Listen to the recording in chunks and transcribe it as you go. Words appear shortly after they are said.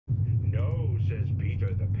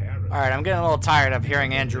Alright, I'm getting a little tired of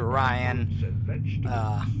hearing Andrew Ryan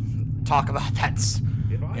talk about that,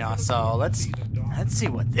 you know, so let's see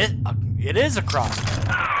what this, it is a crossbow.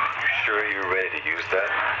 You sure you're ready to use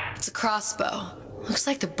that? It's a crossbow. Looks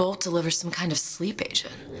like the bolt delivers some kind of sleep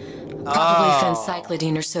agent. Probably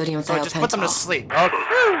phencyclidine or sodium so thiopental. just put them to sleep. Okay.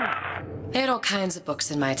 They had all kinds of books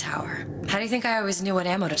in my tower. How do you think I always knew what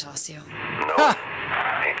ammo to toss you? No,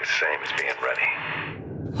 ain't the same as being ready.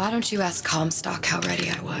 Why don't you ask Comstock how ready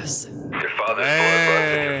I was? Your father's blood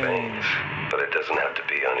runs in your veins, but it doesn't have to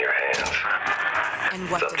be on your hands. And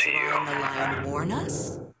what It's up does to you. Lion the Lion warn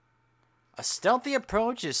us? A stealthy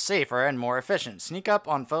approach is safer and more efficient. Sneak up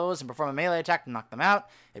on foes and perform a melee attack to knock them out.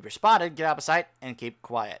 If you're spotted, get out of sight and keep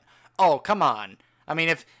quiet. Oh, come on. I mean,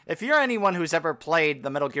 if you're anyone who's ever played the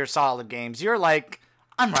Metal Gear Solid games, you're like,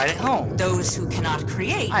 I'm right at home. Those who cannot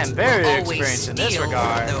create I am very will always experienced in this steal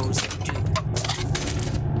regard. from those who do.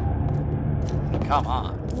 Come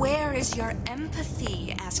on. Where is your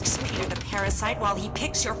empathy? Asks Peter the parasite while he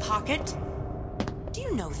picks your pocket. Do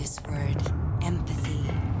you know this word, empathy?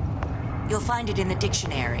 You'll find it in the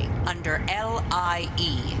dictionary under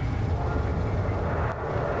L-I-E.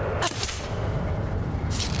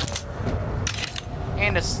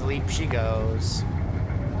 And asleep she goes.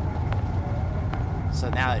 So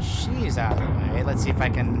now that she's out of the way, let's see if I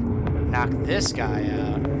can knock this guy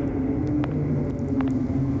out.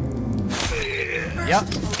 Yep.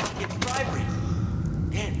 It's bribery.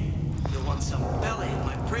 Then you'll want some fella in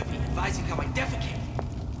my privy advising how I defecate.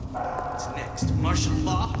 What's next? Martial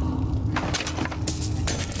law?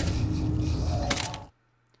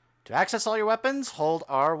 To access all your weapons, hold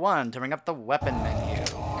R1 to bring up the weapon menu.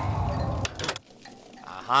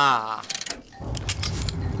 Aha.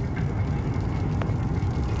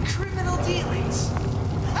 Criminal dealings.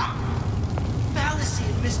 Ha! Fallacy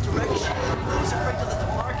and misdirection. Those afraid to let the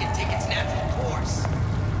market take its natural course.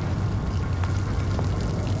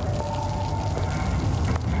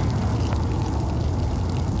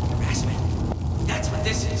 Harassment. That's what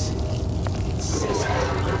this is.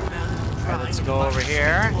 Alright, let's go over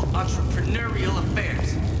here. Entrepreneurial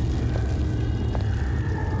affairs.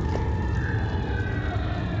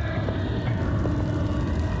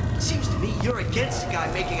 Seems to me you're against a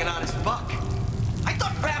guy making an honest buck. I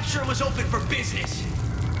thought Rapture was open for business.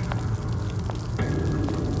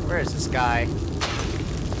 Where is this guy?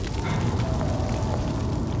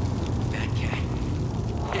 That cat.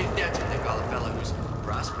 If that's what they call a fellow who's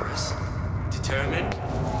prosperous, determined,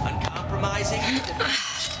 uncompromising.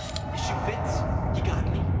 Issue fits. You got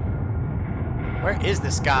me. Where is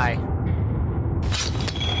this guy?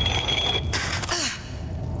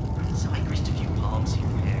 So I grist a few palms here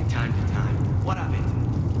and there, time to time. What of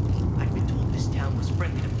it? I've been told this town was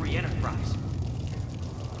friendly to free enterprise.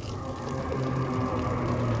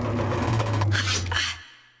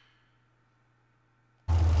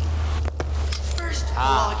 First, the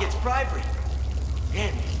law gets bribery.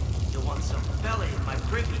 Then, you'll want some fella in my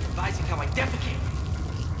privy advising how I defecate.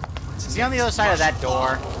 Is he on the other side of that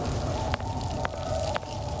door?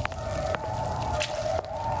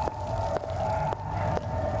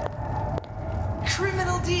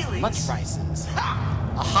 Criminal dealings. Lunch prices. A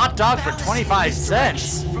hot dog for 25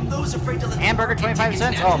 cents. From those afraid to let the Hamburger, market 25 take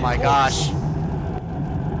cents? its Oh my natural gosh.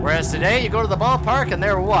 course. Whereas today, you go to the ballpark and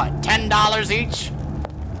they're what? $10 each?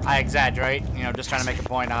 I exaggerate, you know, just trying to make a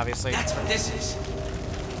point, obviously. That's what this is.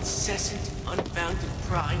 Incessant, unbounded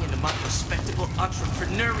prying into my respectable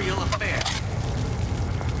entrepreneurial affairs.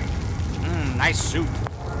 Nice soup.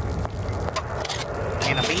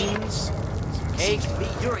 Can of beans. Some cake. Seems to me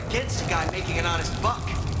you're against a guy making an honest buck.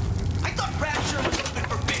 I thought Rapture was open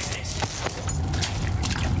for business.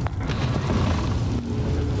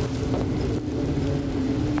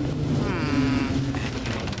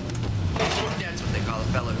 That's what they call a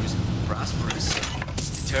fellow who's prosperous,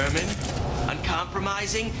 determined,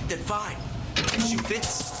 uncompromising. Then fine. Issue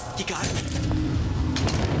fits. You got it.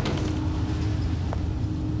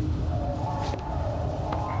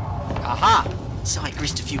 Aha! So I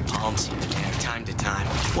grist a few palms here and there, time to time.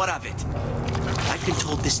 What of it? I've been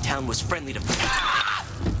told this town was friendly to...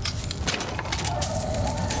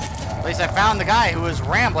 At least I found the guy who was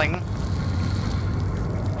rambling.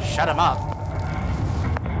 Shut him up.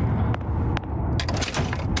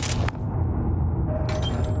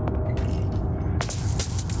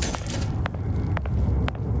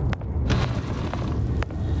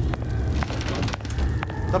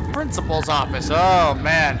 The principal's office. Oh,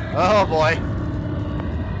 man. Oh, boy.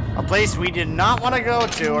 A place we did not want to go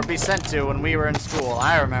to or be sent to when we were in school.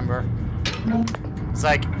 I remember. It's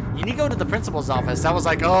like, you need to go to the principal's office. That was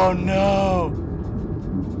like, oh, no.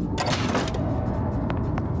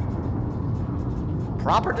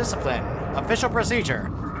 proper discipline. Official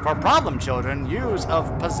procedure. For problem children, use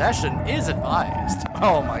of possession is advised.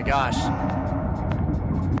 Oh my gosh.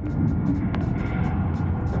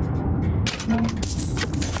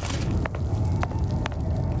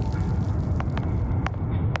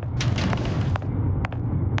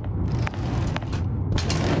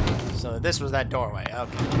 So this was that doorway.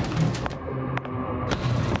 Okay.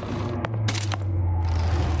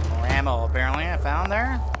 More ammo apparently I found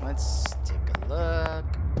there. Let's take a look.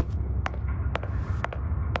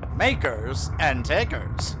 Makers and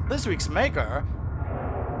takers. This week's maker,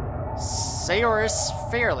 Sayorus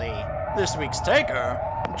Fairley. This week's taker,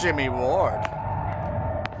 Jimmy Ward.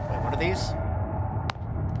 Wait, what are these?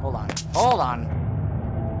 Hold on. Hold on.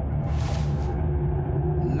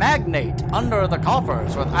 Magnate under the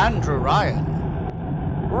coffers with Andrew Ryan.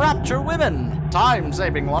 Rapture women,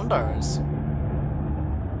 time-saving wonders.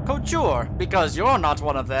 Couture, because you're not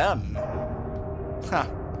one of them. Huh.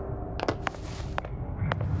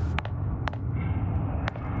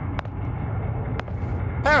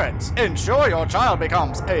 Parents, ensure your child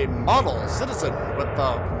becomes a model citizen with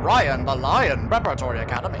the Ryan the Lion Preparatory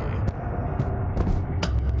Academy.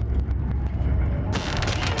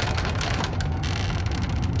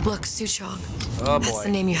 Look, Suchong. Oh boy. That's the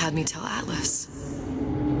name you had me tell Atlas.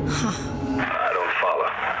 Huh. I don't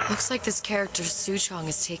follow. Looks like this character Suchong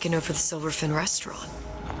has taken over the Silverfin restaurant.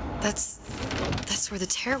 That's where the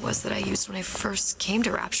tear was that I used when I first came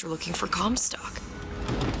to Rapture looking for Comstock.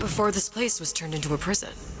 Before this place was turned into a prison.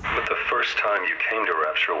 But the first time you came to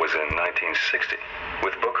Rapture was in 1960,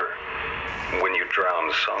 with Booker, when you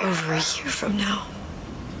drowned some. Over a year from now.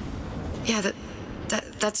 Yeah,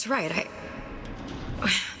 that's right.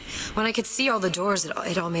 When I could see all the doors,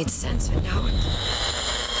 it all made sense. But now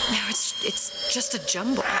it's just a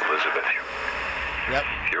jumble. Elizabeth, Yep.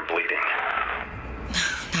 you're bleeding.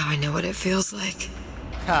 Now I know what it feels like.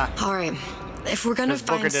 Huh. All right, if we're gonna Because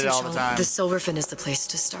Booker find did it all the Suchong, time. the Silverfin is the place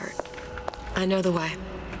to start. I know the way.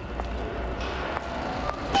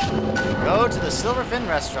 Go to the Silverfin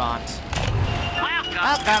restaurant.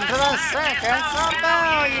 Welcome to the circus of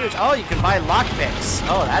values. Oh, you can buy lockpicks.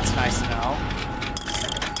 Oh, that's nice to know.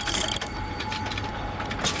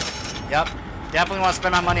 Yep. Definitely want to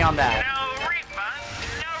spend my money on that. No refund,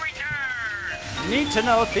 no return. Need to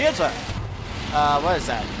know theater. What is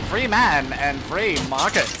that? Free man and free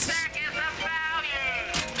markets. Circus of value.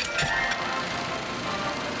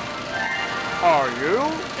 Are you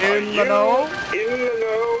in the know? In the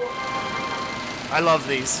know? I love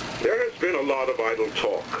these. There has been a lot of idle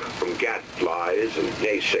talk from gadflies and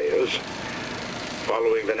naysayers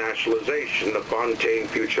following the nationalization of Fontaine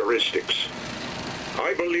Futuristics.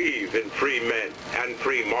 I believe in free men and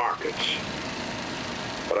free markets,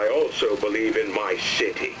 but I also believe in my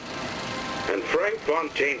city. And Frank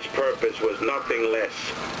Fontaine's purpose was nothing less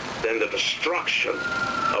than the destruction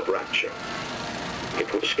of Rapture.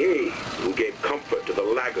 It was he who gave comfort to the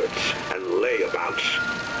laggards and layabouts.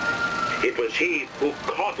 It was he who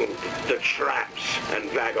coddled the traps and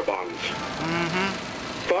vagabonds.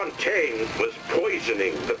 Fontaine was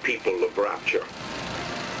poisoning the people of Rapture.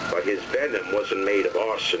 But his venom wasn't made of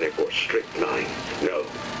arsenic or strychnine. No.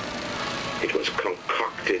 It was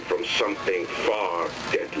concocted from something far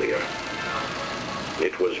deadlier.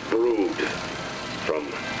 It was brewed from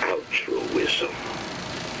altruism.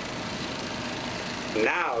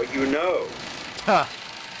 Now you know. Huh.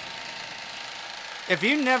 If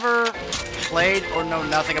you never played or know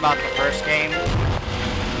nothing about the first game,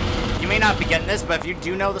 you may not be getting this, but if you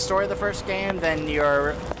do know the story of the first game, then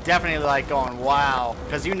you're definitely like going, wow,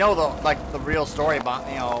 because you know the real story about,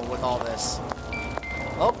 you know, with all this.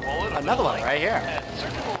 Oh, another one right here.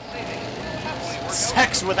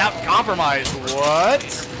 Sex without compromise. What?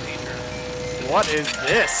 What is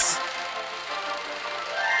this?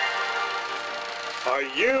 Are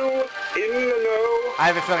you in the know? I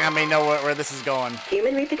have a feeling I may know where this is going.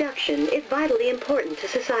 Human reproduction is vitally important to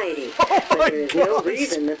society, Oh my but there is no gosh.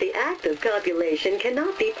 reason that the act of copulation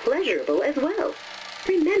cannot be pleasurable as well.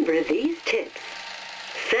 Remember these tips.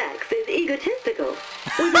 Sex is egotistical.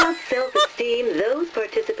 Without self-esteem, those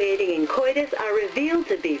participating in coitus are revealed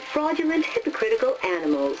to be fraudulent, hypocritical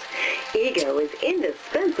animals. Ego is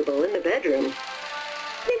indispensable in the bedroom.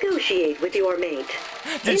 Negotiate with your mate.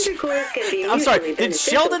 Intercourse can be I'm sorry, mutually did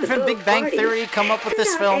beneficial Sheldon to from both Big Bang parties. Theory come up with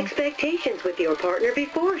this Set out film? expectations with your partner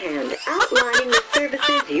beforehand, outlining the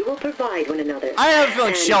services you will provide one another. I have a feeling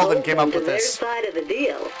And Sheldon hold came them up to with their this. side of the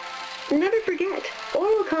deal. Never forget,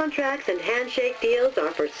 oral contracts and handshake deals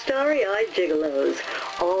are for starry-eyed gigolos.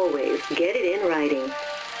 Always get it in writing.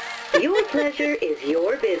 Your pleasure is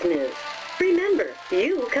your business. Remember,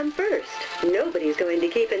 you come first. Nobody's going to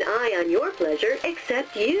keep an eye on your pleasure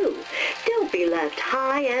except you. Don't be left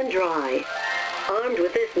high and dry. Armed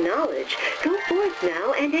with this knowledge, go forth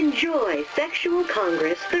now and enjoy Sexual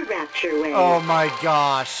Congress the Rapture way. Oh my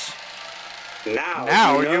gosh.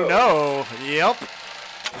 Now you know. Yep.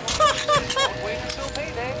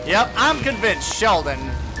 Yep, I'm convinced Sheldon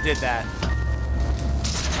did that.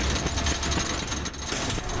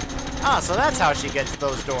 Ah, so that's how she gets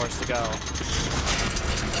those doors to go.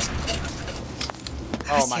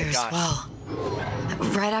 Oh my gosh. Well,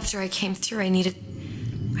 right after I came through, I needed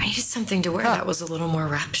something to wear that was a little more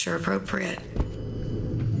rapture appropriate.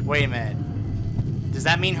 Wait a minute. Does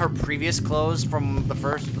that mean her previous clothes from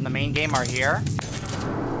the main game are here?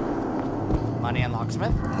 Money and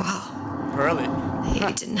Locksmith? Wow. Pearly.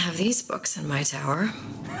 I didn't have these books in my tower.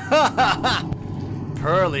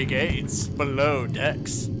 Pearly gates, below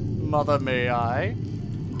decks. Mother may I?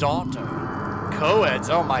 Daughter. Co-eds,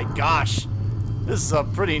 oh my gosh. This is a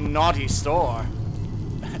pretty naughty store.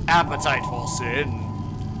 Appetite for sin.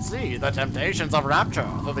 See the temptations of rapture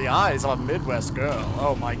through the eyes of a Midwest girl.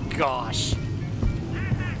 Oh my gosh.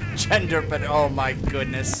 Gender, but oh my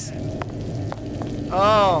goodness.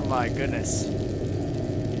 Oh my goodness.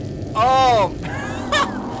 Oh.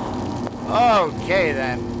 Okay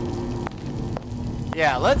then.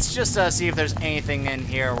 Yeah, let's just see if there's anything in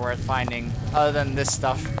here worth finding other than this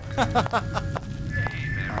stuff.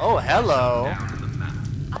 Oh, hello.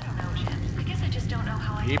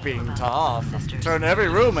 Peeping Tom. Turn every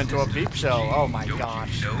room into a peep show. Oh my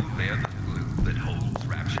gosh. They're the glue that holds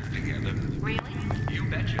Rapture together. Really? You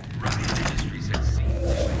betcha. Right Industries has seen to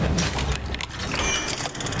it.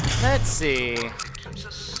 Let's see. There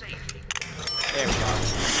we go.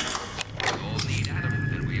 We all need Adam,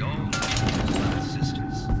 and we all need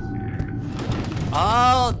sisters.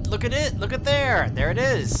 Oh, look at it. Look at there. There it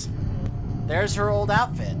is. There's her old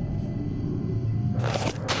outfit.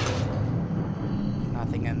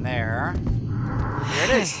 Nothing in there. Here it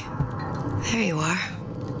is. There you are.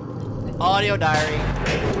 Audio diary.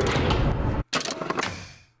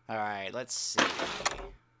 Alright, let's see.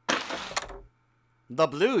 The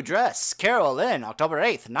Blue Dress, Carol Lynn, October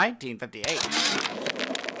 8th, 1958.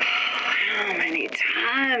 How many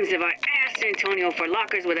times have I asked Antonio for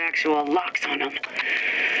lockers with actual locks on them?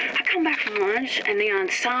 I come back from lunch and the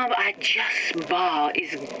ensemble I just bought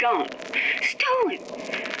is gone. Stolen.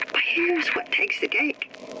 But here's what takes the cake.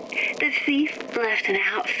 The thief left an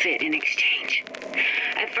outfit in exchange.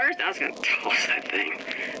 At first I was going to toss that thing.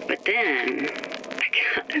 But then I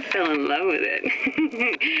kind of fell in love with it.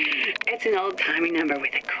 It's an old-timey number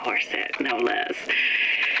with a corset, no less.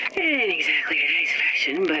 It ain't exactly today's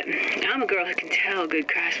fashion, but I'm a girl who can tell good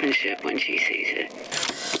craftsmanship when she sees it.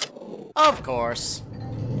 Of course.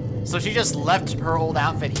 So she just left her old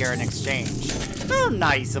outfit here in exchange. Oh,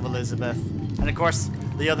 nice of Elizabeth. And of course,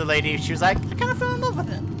 the other lady, she was like, I kind of fell in love with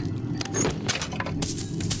it.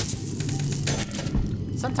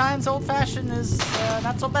 Sometimes old-fashioned is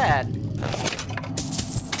not so bad.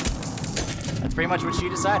 That's pretty much what she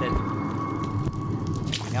decided.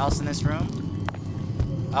 Anything else in this room?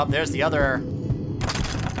 Oh, there's the other.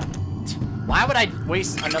 Why would I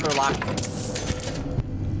waste another lock?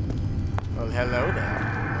 Well, hello there.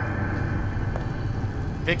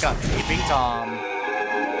 Pick up Peeping Tom.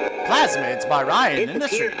 Plasmids by Ryan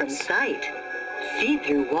Disappear from Industries. sight, see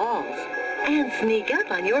through walls, and sneak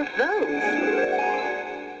up on your foes.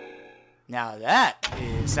 Now that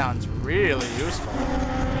sounds really useful.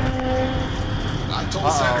 I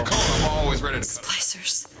told Santa Clara I'm always ready to cut.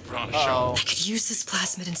 Splicers. On a show. I could use this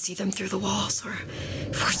plasmid and see them through the walls, or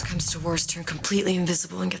if worst comes to worst, turn completely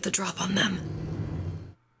invisible and get the drop on them.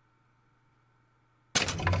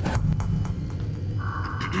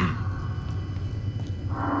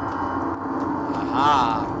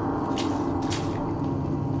 Aha.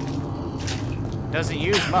 Doesn't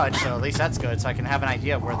use much, so at least that's good, so I can have an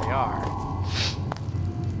idea of where they are.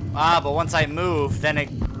 Ah, but once I move, then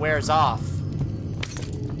it wears off.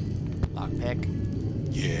 Lockpick.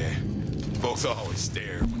 Yeah. Folks always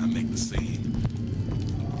stare when I make the scene.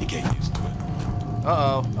 You get used to it.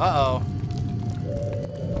 Uh-oh, uh-oh.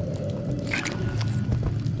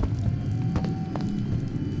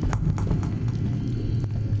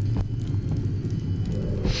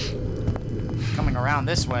 Coming around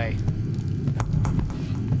this way.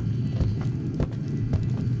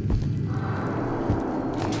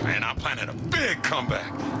 Man, I'm planning a big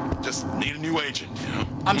comeback. Just need a new agent, you know?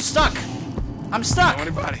 I'm stuck! I'm stuck! Know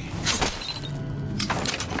anybody?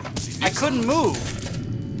 I couldn't move.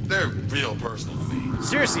 They're real personal to me.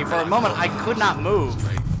 Seriously, for a moment, I could not move.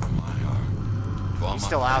 Straight from my heart. He's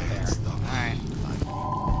still out there. Alright.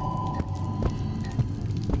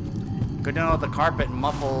 Good to know the carpet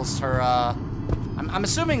muffles her, I'm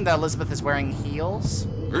assuming that Elizabeth is wearing heels.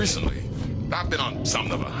 Recently, I've been on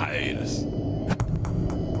something of a hiatus.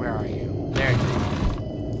 Where are you? There you are.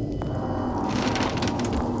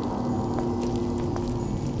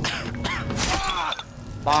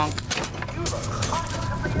 Bonk.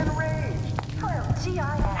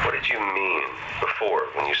 What did you mean before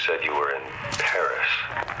when you said you were in Paris?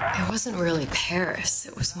 It wasn't really Paris.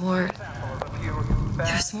 It was more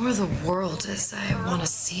the world as I want to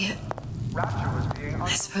see it. I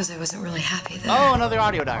suppose I wasn't really happy there. Oh, another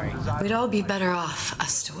audio diary. We'd all be better off,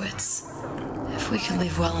 us DeWitts, if we could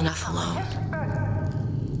leave well enough alone.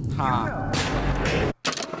 Huh.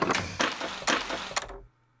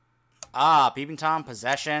 Ah, Peeping Tom,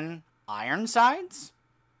 Possession, Ironsides?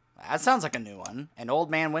 That sounds like a new one. And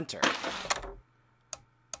Old Man Winter.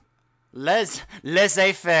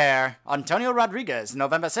 Laissez-faire. Antonio Rodriguez,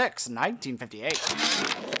 November 6, 1958.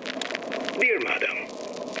 Dear Madam,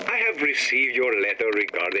 I have received your letter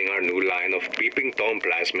regarding our new line of Peeping Tom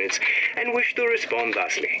plasmids and wish to respond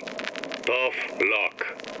thusly. Tough luck.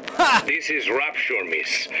 This is Rapture,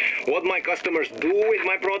 miss. What my customers do with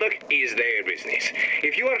my product is their business.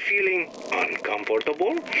 If you are feeling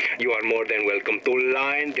uncomfortable, you are more than welcome to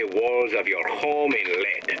line the walls of your home in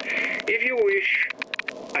lead. If you wish,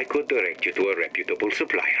 I could direct you to a reputable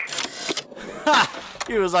supplier. Ha!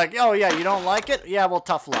 He was like, oh yeah, you don't like it? Yeah, well,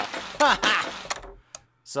 tough luck. Ha ha!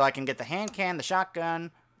 So I can get the hand cannon, the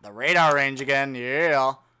shotgun, the radar range again,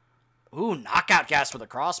 yeah. Ooh, knockout gas with a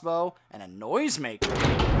crossbow, and a noisemaker.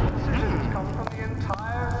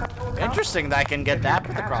 Interesting that I can get that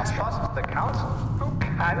with the crossbow.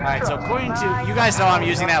 Alright, so according to... You guys know I'm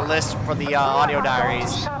using that list for the audio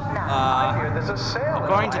diaries.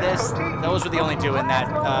 According to this, those were the only two in that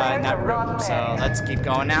room. So let's keep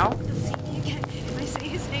going now. You'll see me again if I say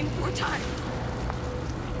his name 4 times.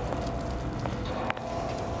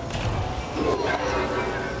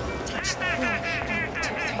 Touch the floor. 1, 2,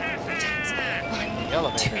 3, 4 times.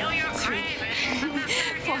 1, 2, 3,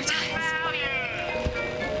 4 times.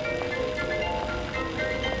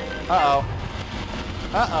 Uh-oh.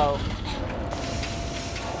 Uh-oh.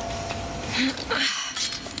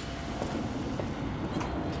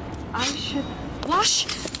 I should wash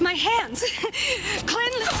my hands.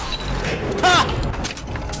 Cleanse.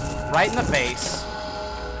 Ha! Right in the face.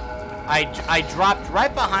 I dropped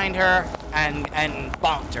right behind her and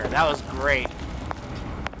bonked her. That was great.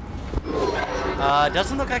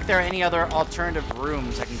 Doesn't look like there are any other alternative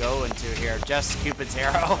rooms I can go into here. Just Cupid's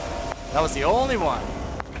arrow. That was the only one.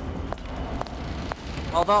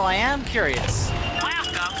 Although I am curious.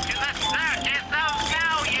 Welcome to the circus of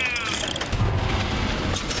value.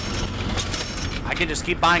 I can just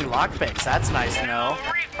keep buying lockpicks. That's nice to know.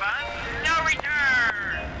 No refund, no return.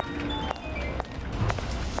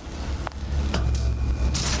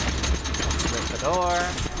 Break the door.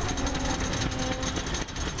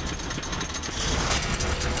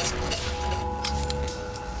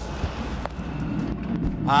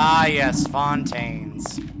 Ah, yes,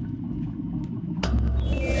 Fontaines.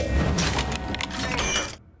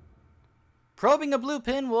 Probing a blue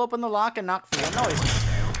pin will open the lock and knock free a noise.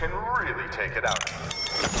 You can really take it out.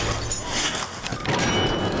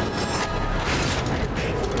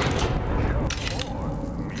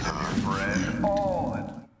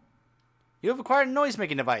 You have acquired a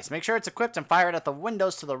noise-making device. Make sure it's equipped and fire it at the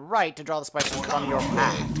windows to the right to draw the spices from your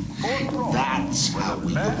path. That's how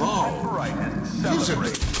we evolve.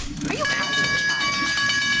 Physically. Are you having a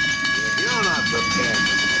child? You're not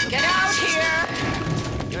prepared. Get out here!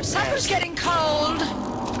 Your supper's getting cold.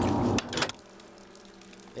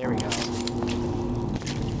 There we go.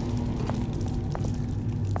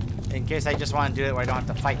 In case I just want to do it where I don't have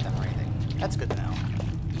to fight them or anything. That's good to know.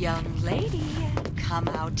 Young lady, come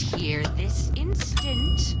out here this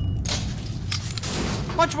instant.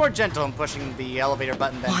 Much more gentle in pushing the elevator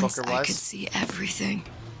button than Once Booker I was. could see everything.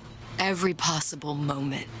 Every possible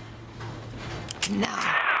moment.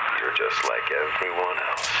 Now. You're just like everyone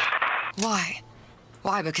else. Why?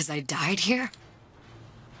 Why, because I died here?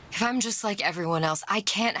 If I'm just like everyone else, I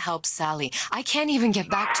can't help Sally. I can't even get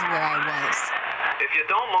back to where I was. If you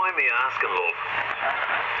don't mind me asking, love,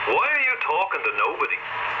 why are you talking to nobody?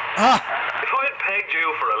 If I'd pegged you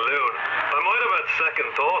for a loon, I might have had second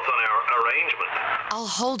thoughts on our arrangement. I'll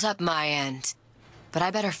hold up my end. But I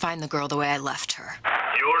better find the girl the way I left her.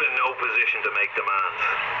 You're in no position to make demands.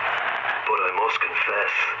 But I must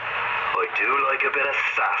confess, I do like a bit of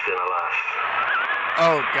sass in a lass.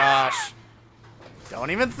 Oh gosh. Don't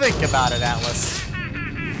even think about it, Atlas.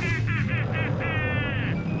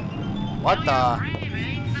 What the?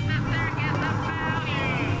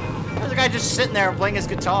 There's a guy just sitting there playing his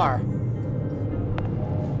guitar.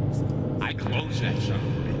 said so.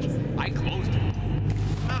 I closed it.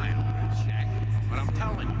 I don't want to check, but I'm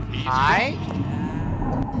telling you, he's... Hi?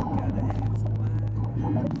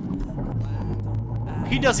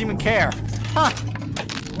 He doesn't even care. Huh.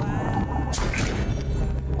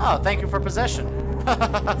 Oh, thank you for possession.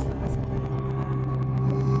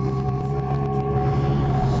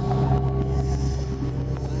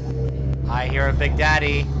 I hear a Big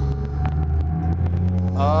Daddy.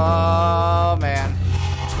 Oh, man.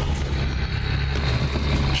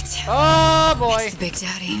 It's him. Oh, boy. It's the Big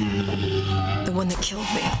Daddy. The one that killed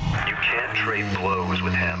me. You can't trade blows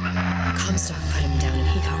with him. Comstock put him down and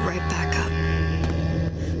he got right back up.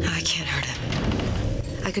 Now I can't hurt him.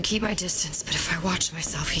 I could keep my distance, but if I watched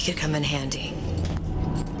myself, he could come in handy.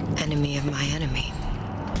 Enemy of my enemy.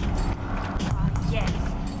 Yes,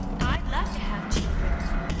 I'd love to have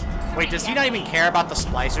children. Wait, does he not even care about the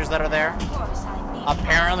splicers that are there? Of course, I need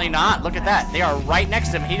Apparently not. Look at that. They are right next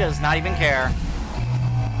to him. He does not even care.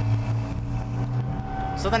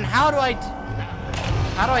 So then how do I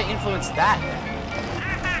influence that then?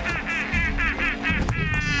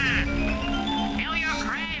 Feel your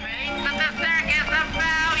cravings at the circus of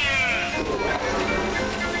value.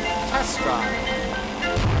 Test drive.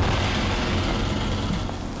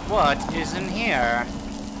 What is in here?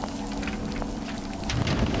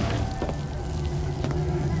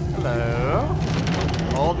 Hello?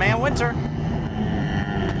 Old Man Winter.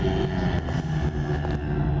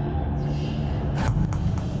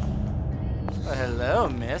 Hello,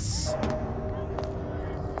 miss.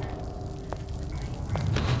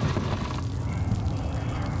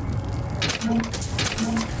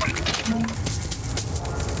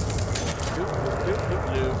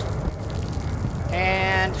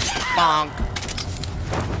 And bonk.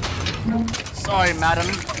 Sorry, madam.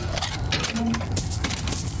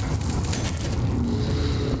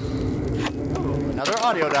 Ooh, another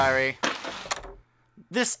audio diary.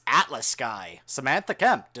 This Atlas guy. Samantha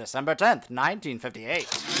Kemp, December 10th, 1958.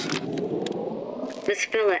 This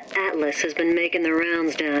fella Atlas has been making the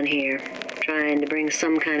rounds down here, trying to bring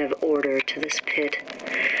some kind of order to this pit.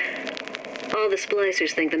 All the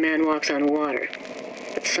splicers think the man walks on water,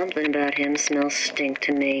 but something about him smells stink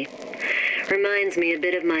to me. Reminds me a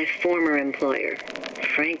bit of my former employer,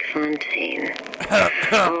 Frank Fontaine.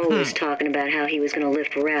 Always talking about how he was going to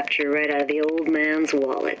lift Rapture right out of the old man's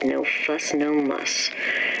wallet. No fuss, no muss.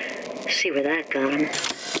 See where that got him.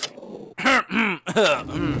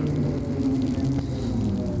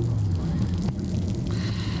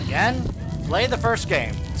 Again, play the first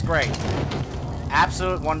game. It's great.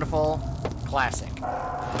 Absolute wonderful classic.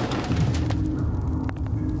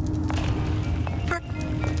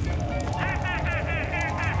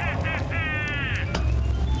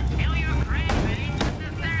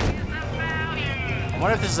 I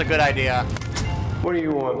wonder if this is a good idea. What do you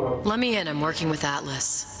want? Let me in. I'm working with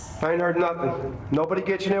Atlas. I ain't heard nothing. Nobody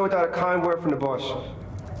gets in here without a kind word from the boss.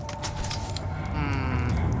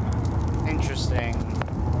 Interesting.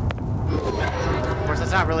 Of course,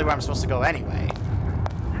 that's not really where I'm supposed to go anyway.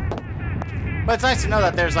 But it's nice to know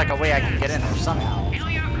that there's like a way I can get in there somehow.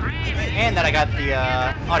 And that I got the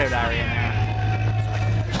audio diary in there.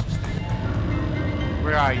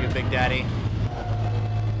 Where are you, Big Daddy?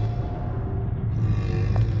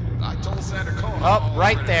 I told Santa Claus. Oh,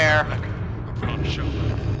 right there.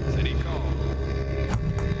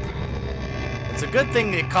 It's a good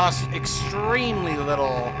thing it costs extremely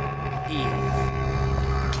little Eve.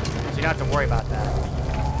 So you don't have to worry about that.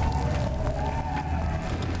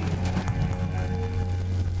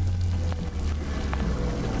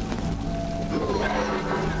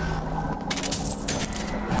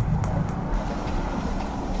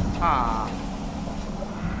 Huh.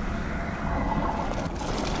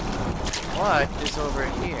 What is over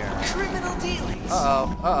here? Criminal dealings.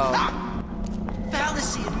 Uh-oh, uh-oh.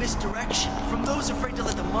 Fallacy and misdirection from those afraid to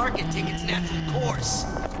let the market take its natural course.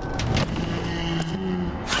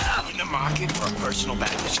 In the market for a personal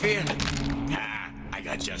bathysphere? I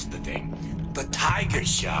got just the thing. The tiger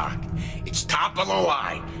shark. It's top of the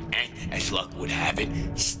line, and as luck would have it,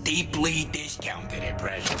 steeply discounted at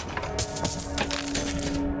present.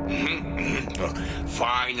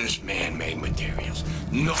 Finest man-made materials.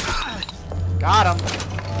 No. Got him.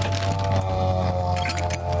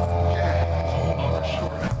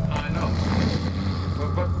 I know.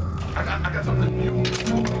 But I got something new.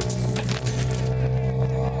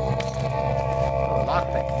 Oh,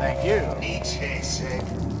 lockpick, thank you. Nietzsche said,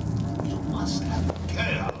 you must have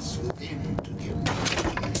chaos within to give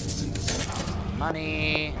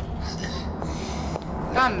Money.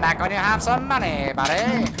 Come back when you have some money,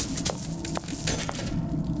 buddy.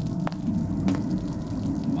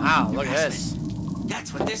 Wow, look at this. That's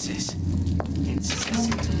That's what this is.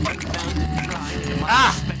 Incessant, unbounded pride in my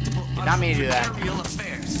respectable did not mean to do that. entrepreneurial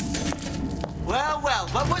affairs. Well, well,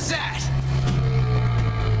 what was that?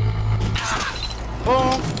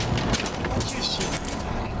 Boom. What's your secret?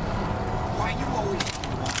 Why you always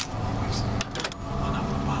on up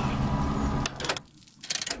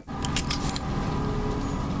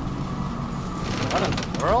What in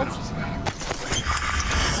the world?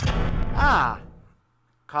 Ah.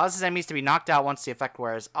 Causes enemies to be knocked out once the effect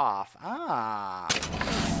wears off. Ah.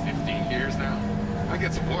 15 years now. I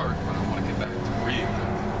get some work, but I want to get back to real.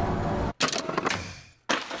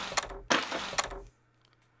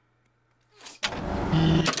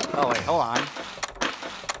 Oh wait, hold on.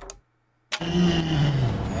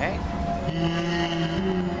 Okay.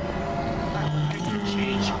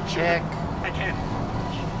 Kick. I can.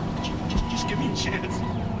 Just give me a chance.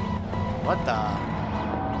 What the?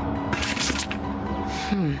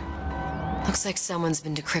 Looks like someone's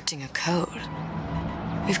been decrypting a code.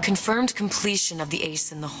 We've confirmed completion of the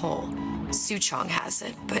ace in the hole. Suchong has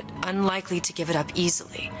it, but unlikely to give it up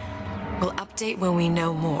easily. We'll update when we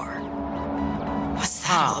know more. What's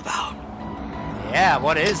that all about? Yeah,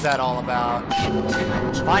 what is that all about?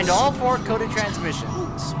 Find all 4 coded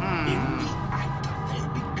transmissions.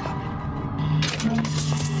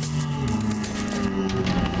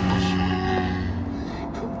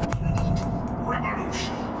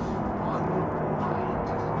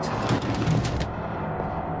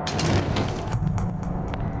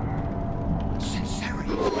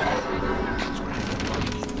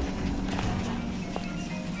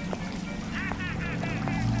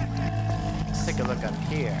 Let's take a look up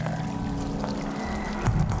here.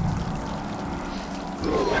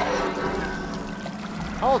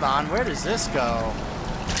 Hold on, where does this go?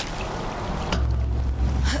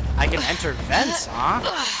 I can enter vents, huh?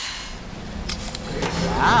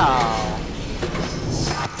 Wow.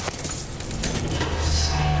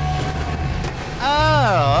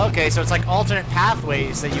 Oh, okay, so it's like alternate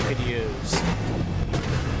pathways that you could use.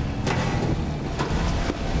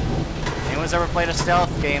 Anyone's ever played a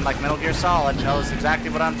stealth game like Metal Gear Solid knows exactly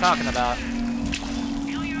what I'm talking about.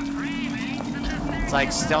 It's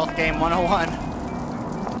like Stealth Game 101.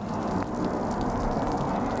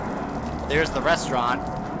 There's the restaurant.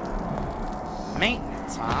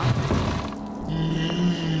 Maintenance, huh?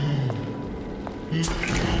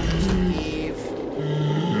 Eve.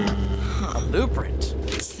 A blueprint.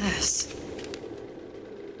 What's this?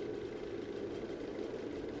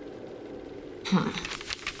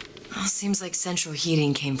 Well, seems like central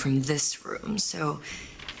heating came from this room, so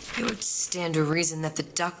it would stand to reason that the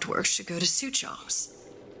ductwork should go to Suchong's.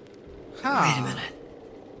 Wait a minute.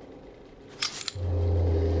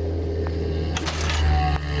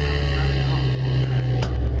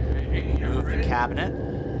 Move the cabinet.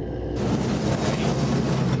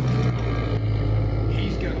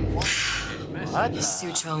 What?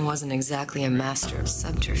 Suchong wasn't exactly a master of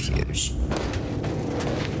subterfuge.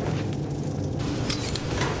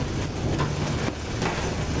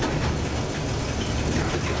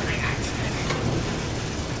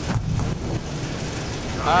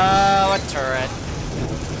 What turret?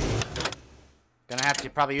 Gonna have to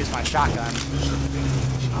probably use my shotgun.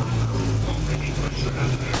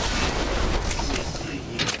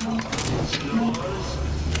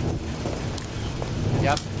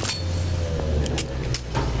 Yep.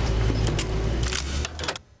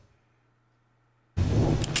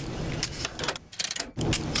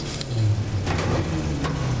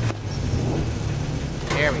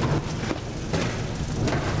 There we go.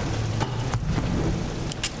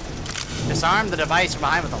 Disarm the device from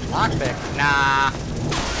behind with a lockpick. Nah.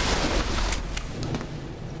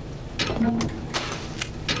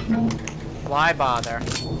 Why bother?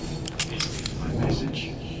 My message.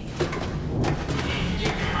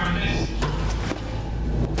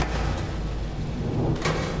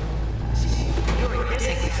 I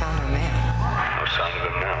think we found our man. No sign of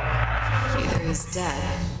him now. Either he's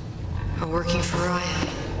dead or working for Ryan.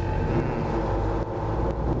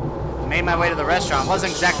 Made my way to the restaurant.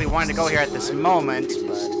 Wasn't exactly wanting to go here at this moment,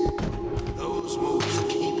 but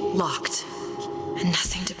Locked. And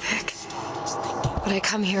nothing to pick. But I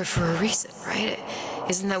come here for a reason, right?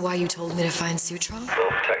 Isn't that why you told me to find Suchong?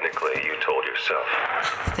 Well, technically, you told yourself.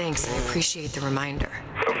 Thanks, I appreciate the reminder.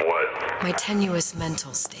 Of what? My tenuous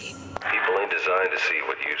mental state. People ain't designed to see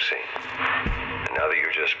what you've seen. And now that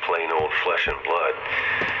you're just plain old flesh and blood,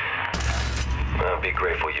 well, be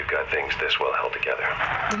grateful you've got things this well held together.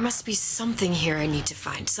 There must be something here I need to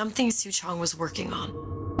find. Something Suchong was working on.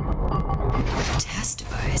 A test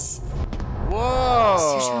device. whoa!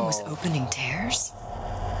 Suchong was opening tears?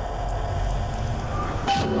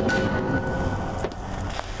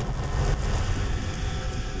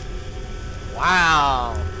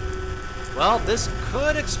 Well, this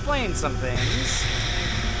could explain some things.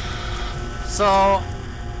 So,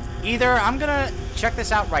 either I'm gonna check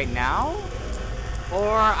this out right now,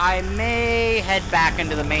 or I may head back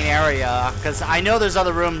into the main area, because I know there's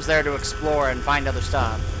other rooms there to explore and find other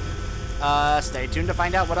stuff. Stay tuned to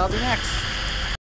find out what I'll do next.